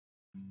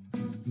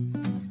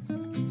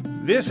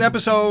This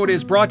episode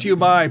is brought to you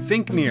by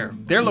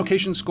ThinkNear. Their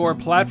location score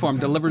platform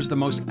delivers the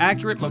most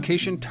accurate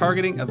location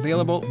targeting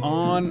available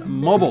on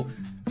mobile.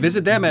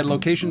 Visit them at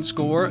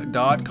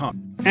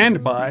locationscore.com.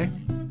 And by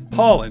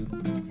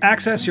Pollen.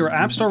 Access your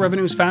App Store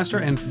revenues faster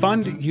and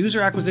fund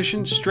user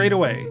acquisition straight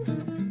away.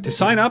 To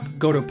sign up,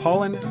 go to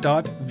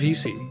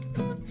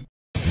pollen.vc.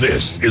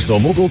 This is the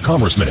Mobile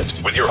Commerce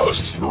Minute with your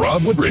hosts,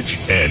 Rob Woodbridge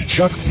and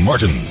Chuck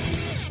Martin.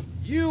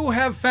 You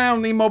have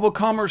found the Mobile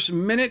Commerce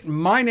Minute.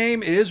 My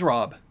name is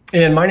Rob.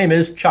 And my name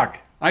is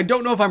Chuck. I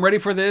don't know if I'm ready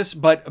for this,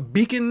 but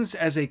beacons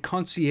as a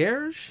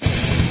concierge?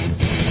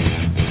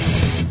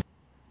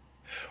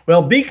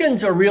 Well,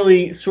 beacons are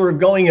really sort of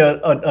going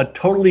a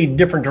totally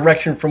different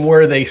direction from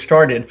where they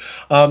started.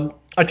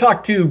 I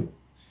talked to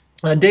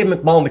Dave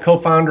McMullen, the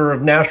co-founder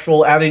of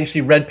Nashville ad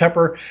agency Red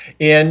Pepper,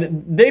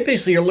 and they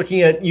basically are looking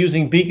at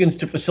using beacons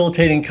to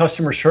facilitating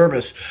customer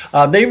service.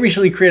 They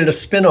recently created a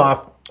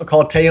spin-off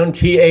called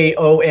Taonii,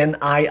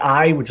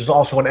 Taonii, which is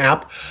also an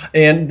app,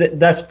 and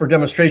that's for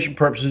demonstration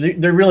purposes.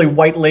 They're really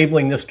white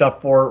labeling this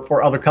stuff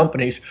for other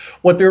companies.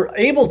 What they're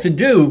able to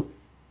do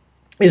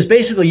is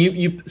basically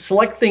you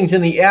select things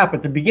in the app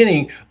at the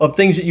beginning of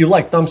things that you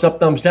like, thumbs up,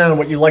 thumbs down,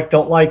 what you like,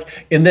 don't like,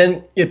 and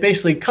then it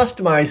basically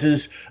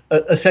customizes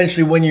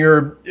essentially when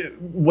you're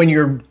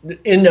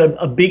in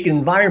a beacon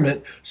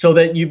environment, so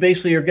that you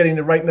basically are getting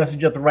the right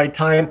message at the right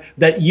time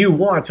that you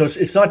want. So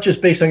it's not just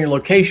based on your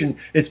location,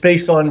 it's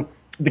based on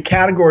the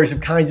categories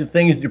of kinds of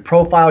things, your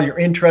profile, your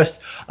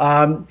interest,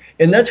 and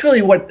that's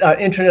really what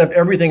Internet of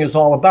Everything is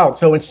all about.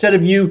 So instead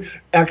of you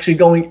actually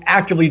going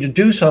actively to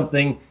do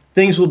something,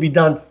 things will be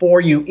done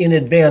for you in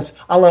advance,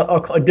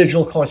 a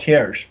digital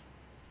concierge.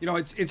 You know,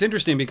 it's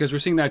interesting because we're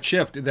seeing that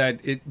shift, that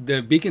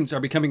the beacons are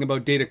becoming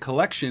about data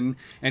collection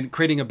and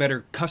creating a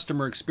better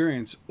customer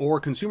experience or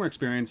consumer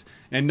experience,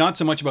 and not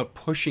so much about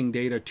pushing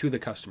data to the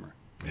customer.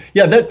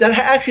 Yeah,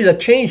 that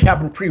change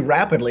happened pretty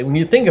rapidly. When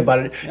you think about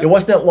it, It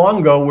wasn't that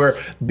long ago where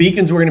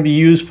beacons were going to be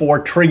used for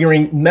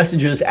triggering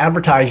messages,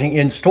 advertising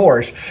in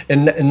stores,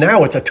 and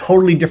now it's a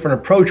totally different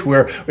approach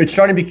where it's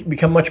starting to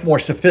become much more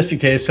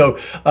sophisticated. So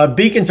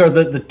beacons are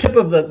the tip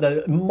of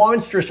the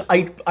monstrous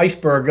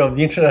iceberg of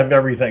the Internet of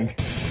Everything.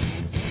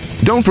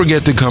 Don't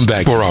forget to come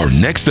back for our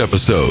next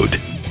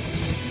episode.